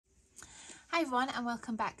Hi everyone and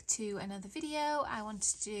welcome back to another video. I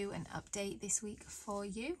wanted to do an update this week for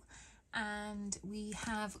you and we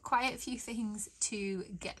have quite a few things to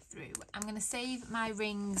get through. I'm going to save my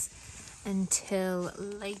rings until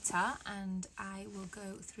later and I will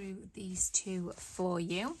go through these two for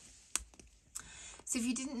you. So if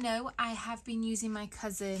you didn't know, I have been using my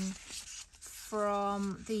cousin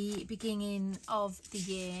from the beginning of the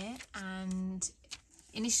year, and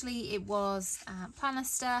initially it was planner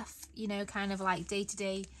stuff, you know, kind of like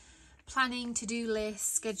day-to-day planning, to-do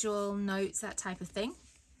lists, schedule, notes, that type of thing.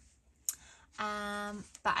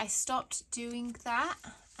 But I stopped doing that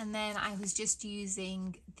and then I was just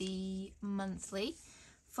using the monthly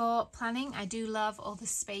for planning. I do love all the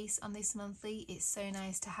space on this monthly. It's so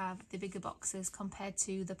nice to have the bigger boxes compared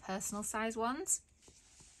to the personal size ones.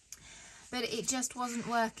 But it just wasn't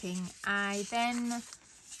working. I then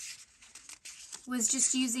was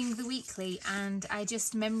just using the weekly and I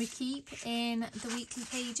just memory keep in the weekly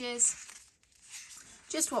pages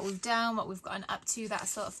just what we've done, what we've gotten up to, that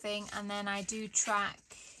sort of thing. And then I do track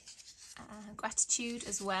gratitude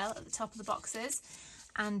as well at the top of the boxes,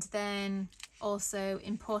 and then also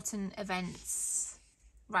important events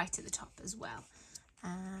right at the top as well.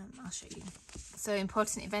 I'll show you. So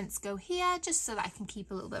important events go here just so that I can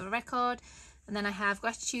keep a little bit of a record, and then I have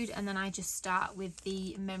gratitude, and then I just start with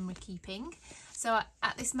the memory keeping. So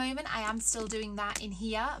at this moment I am still doing that in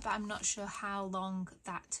here, but I'm not sure how long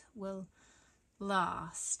that will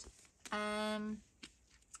last. I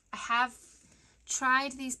have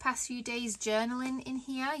tried these past few days journaling in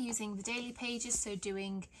here using the daily pages, so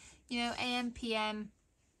doing, you know, AM, PM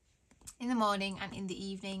in the morning and in the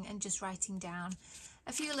evening, and just writing down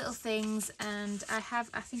a few little things. And I've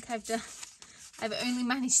only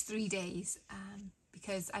managed 3 days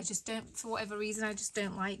because I just don't, for whatever reason, I just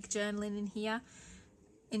don't like journaling in here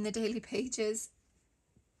in the daily pages.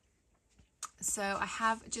 So I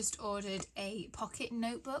have just ordered a pocket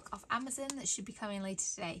notebook off Amazon that should be coming later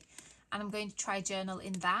today, and I'm going to try journal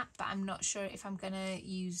in that, but I'm not sure if I'm going to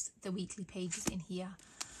use the weekly pages in here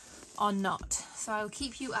or not. So I'll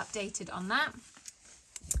keep you updated on that.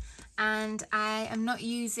 And I am not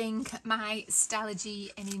using my Stalogy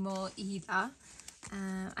anymore either.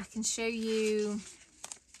 I can show you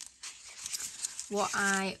what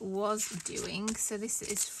I was doing. So this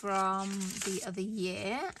is from the other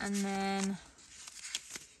year, and then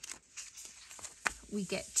we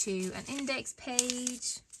get to an index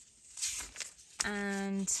page,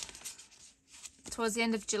 and towards the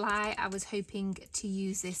end of July I was hoping to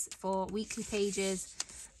use this for weekly pages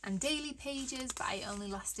and daily pages, but I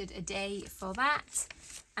only lasted a day for that.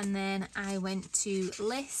 And then I went to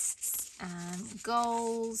lists and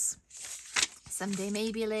goals, someday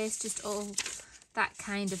maybe a list, just all that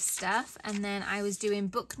kind of stuff. And then I was doing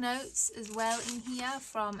book notes as well in here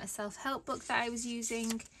from a self-help book that I was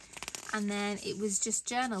using, and then it was just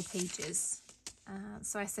journal pages.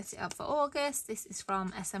 So I set it up for August. This is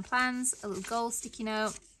from SM Plans, a little goal sticky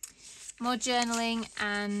note, more journaling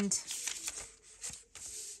and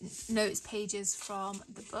notes pages from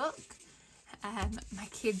the book. My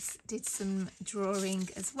kids did some drawing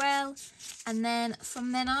as well, and then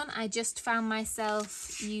from then on I just found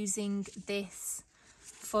myself using this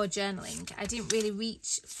for journaling. I didn't really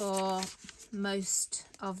reach for most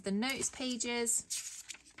of the notes pages,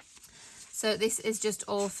 so this is just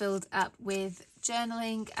all filled up with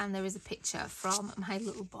journaling, and there is a picture from my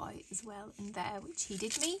little boy as well in there, which he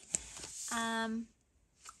did me.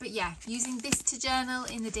 But yeah, using this to journal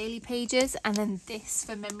in the daily pages and then this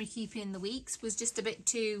for memory keeping in the weeks was just a bit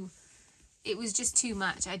too, it was just too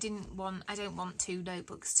much. I don't want 2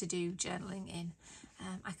 notebooks to do journaling in.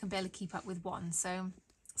 I can barely keep up with one, so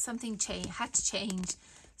something had to change.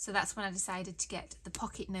 So that's when I decided to get the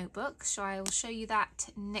pocket notebook. So I will show you that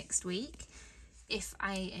next week if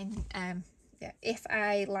I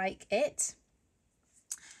like it.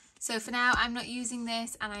 So for now I'm not using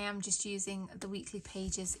this, and I am just using the weekly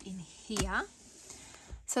pages in here.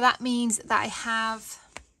 So that means that I have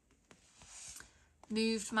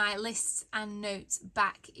moved my lists and notes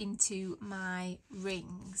back into my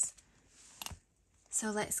rings.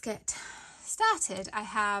 So let's get started. I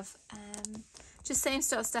have just same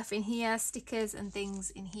sort of stuff in here, stickers and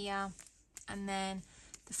things in here, and then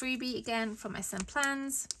the freebie again from SM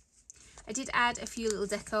Plans. I did add a few little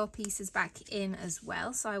decor pieces back in as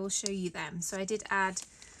well, so I will show you them. So I did add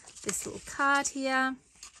this little card here,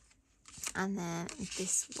 and then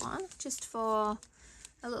this one just for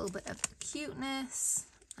a little bit of cuteness,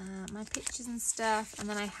 my pictures and stuff. And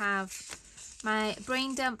then I have my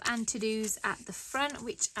brain dump and to-dos at the front,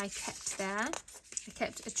 which I kept there. I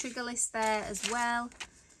kept a trigger list there as well,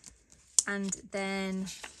 and then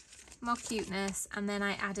more cuteness, and then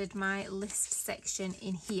I added my list section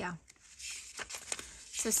in here.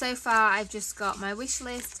 So far I've just got my wish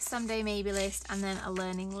list, someday maybe list, and then a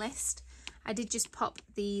learning list. I did just pop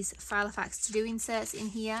these File of Facts to do inserts in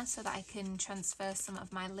here so that I can transfer some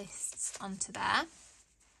of my lists onto there.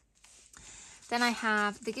 Then I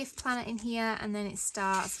have the gift planner in here, and then it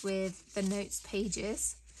starts with the notes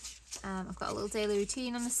pages. I've got a little daily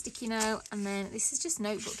routine on the sticky note, and then this is just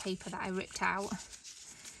notebook paper that I ripped out.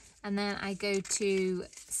 And then I go to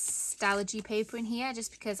Stalogy paper in here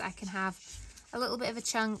just because I can have a little bit of a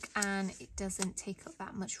chunk and it doesn't take up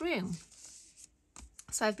that much room.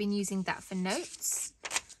 So I've been using that for notes.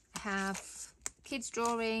 I have kids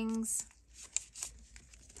drawings.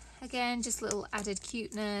 Again, just little added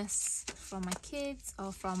cuteness from my kids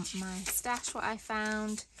or from my stash, what I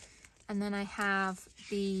found. And then I have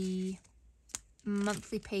the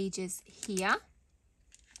monthly pages here.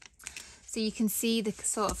 So you can see the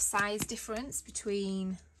sort of size difference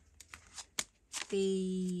between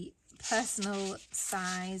the personal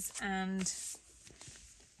size and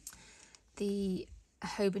the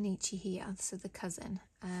Hobonichi here, so the cousin.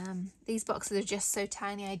 These boxes are just so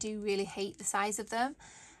tiny. I do really hate the size of them,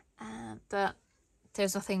 but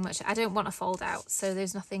there's nothing much. I don't want to fold out, so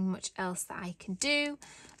there's nothing much else that I can do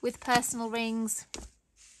with personal rings.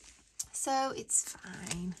 So it's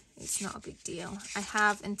fine. It's not a big deal. I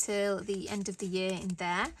have until the end of the year in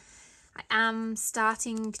there. I am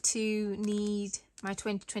starting to need my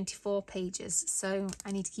 2024 pages, so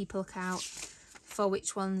I need to keep a lookout for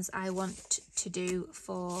which ones I want to do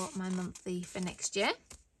for my monthly for next year.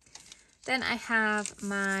 Then I have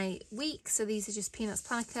my week, so these are just Peanuts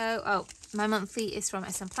Planico. Oh, my monthly is from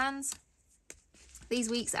SM Plans. These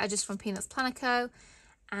weeks are just from Peanuts Planico,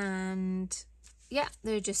 and yeah,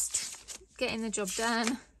 they're just getting the job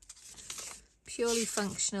done. Purely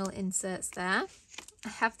functional inserts there. I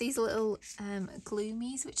have these little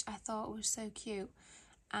gloomies, which I thought were so cute,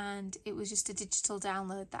 and it was just a digital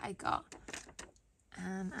download that I got.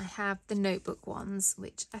 And I have the notebook ones,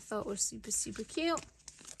 which I thought were super, super cute.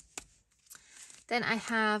 Then I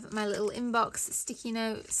have my little inbox sticky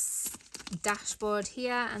notes dashboard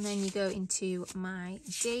here, and then you go into my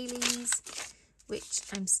dailies, which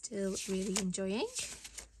I'm still really enjoying.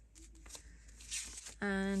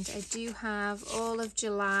 And I do have all of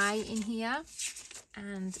July in here,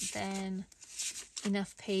 and then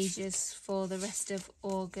enough pages for the rest of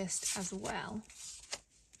August as well.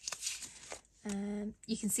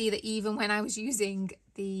 You can see that even when I was using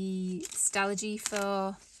the Stalogy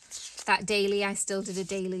for that daily, I still did a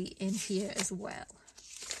daily in here as well.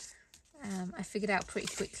 I figured out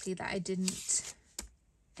pretty quickly that I didn't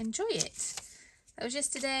enjoy it. That was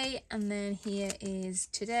yesterday, and then here is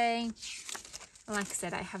today. Like I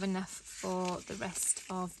said, I have enough for the rest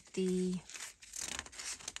of the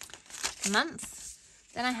month.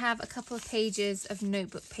 Then I have a couple of pages of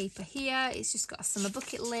notebook paper here. It's just got a summer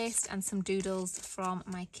bucket list and some doodles from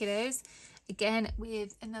my kiddos. Again,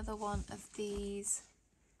 with another one of these.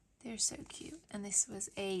 They're so cute. And this was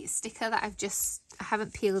a sticker that I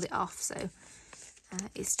haven't peeled it off, so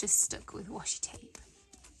it's just stuck with washi tape.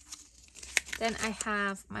 Then I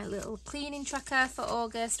have my little cleaning tracker for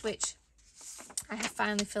August, which I have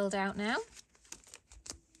finally filled out now.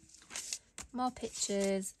 More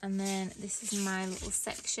pictures, and then this is my little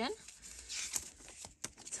section.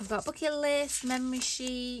 So I've got bucket list, memory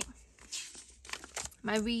sheet,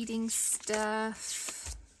 my reading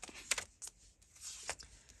stuff,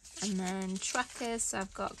 and then trackers. So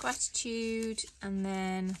I've got gratitude, and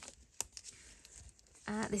then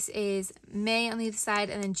this is May on the other side,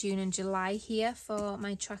 and then June and July here for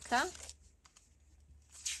my tracker.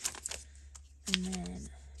 And then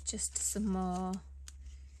just some more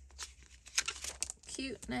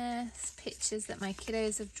cuteness, pictures that my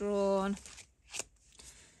kiddos have drawn.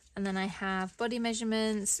 And then I have body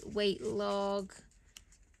measurements, weight log,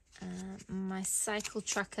 my cycle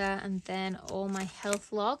tracker, and then all my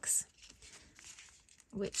health logs,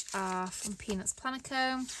 which are from Peanuts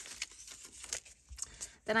Planico.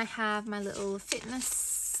 Then I have my little fitness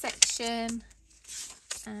section.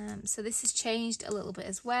 So this has changed a little bit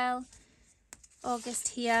as well. August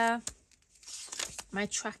here, my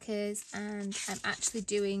trackers, and I'm actually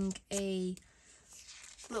doing a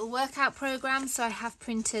little workout program, so I have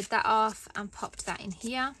printed that off and popped that in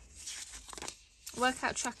here.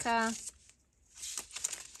 Workout tracker,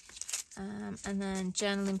 and then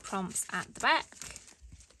journaling prompts at the back.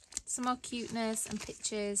 Some more cuteness and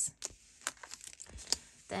pictures.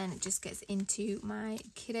 Then it just gets into my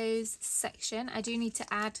kiddos section. I do need to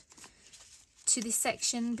add to this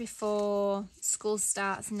section before school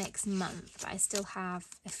starts next month, but I still have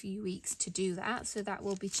a few weeks to do that, so that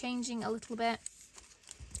will be changing a little bit.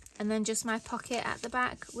 And then just my pocket at the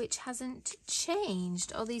back, which hasn't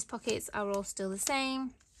changed. All these pockets are all still the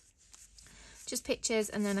same. Just pictures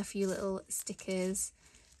and then a few little stickers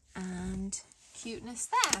and cuteness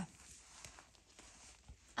there.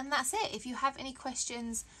 And that's it. If you have any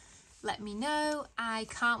questions, let me know. I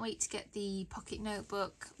can't wait to get the pocket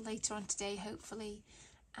notebook later on today, hopefully,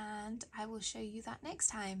 and I will show you that next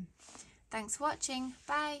time. Thanks for watching.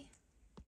 Bye.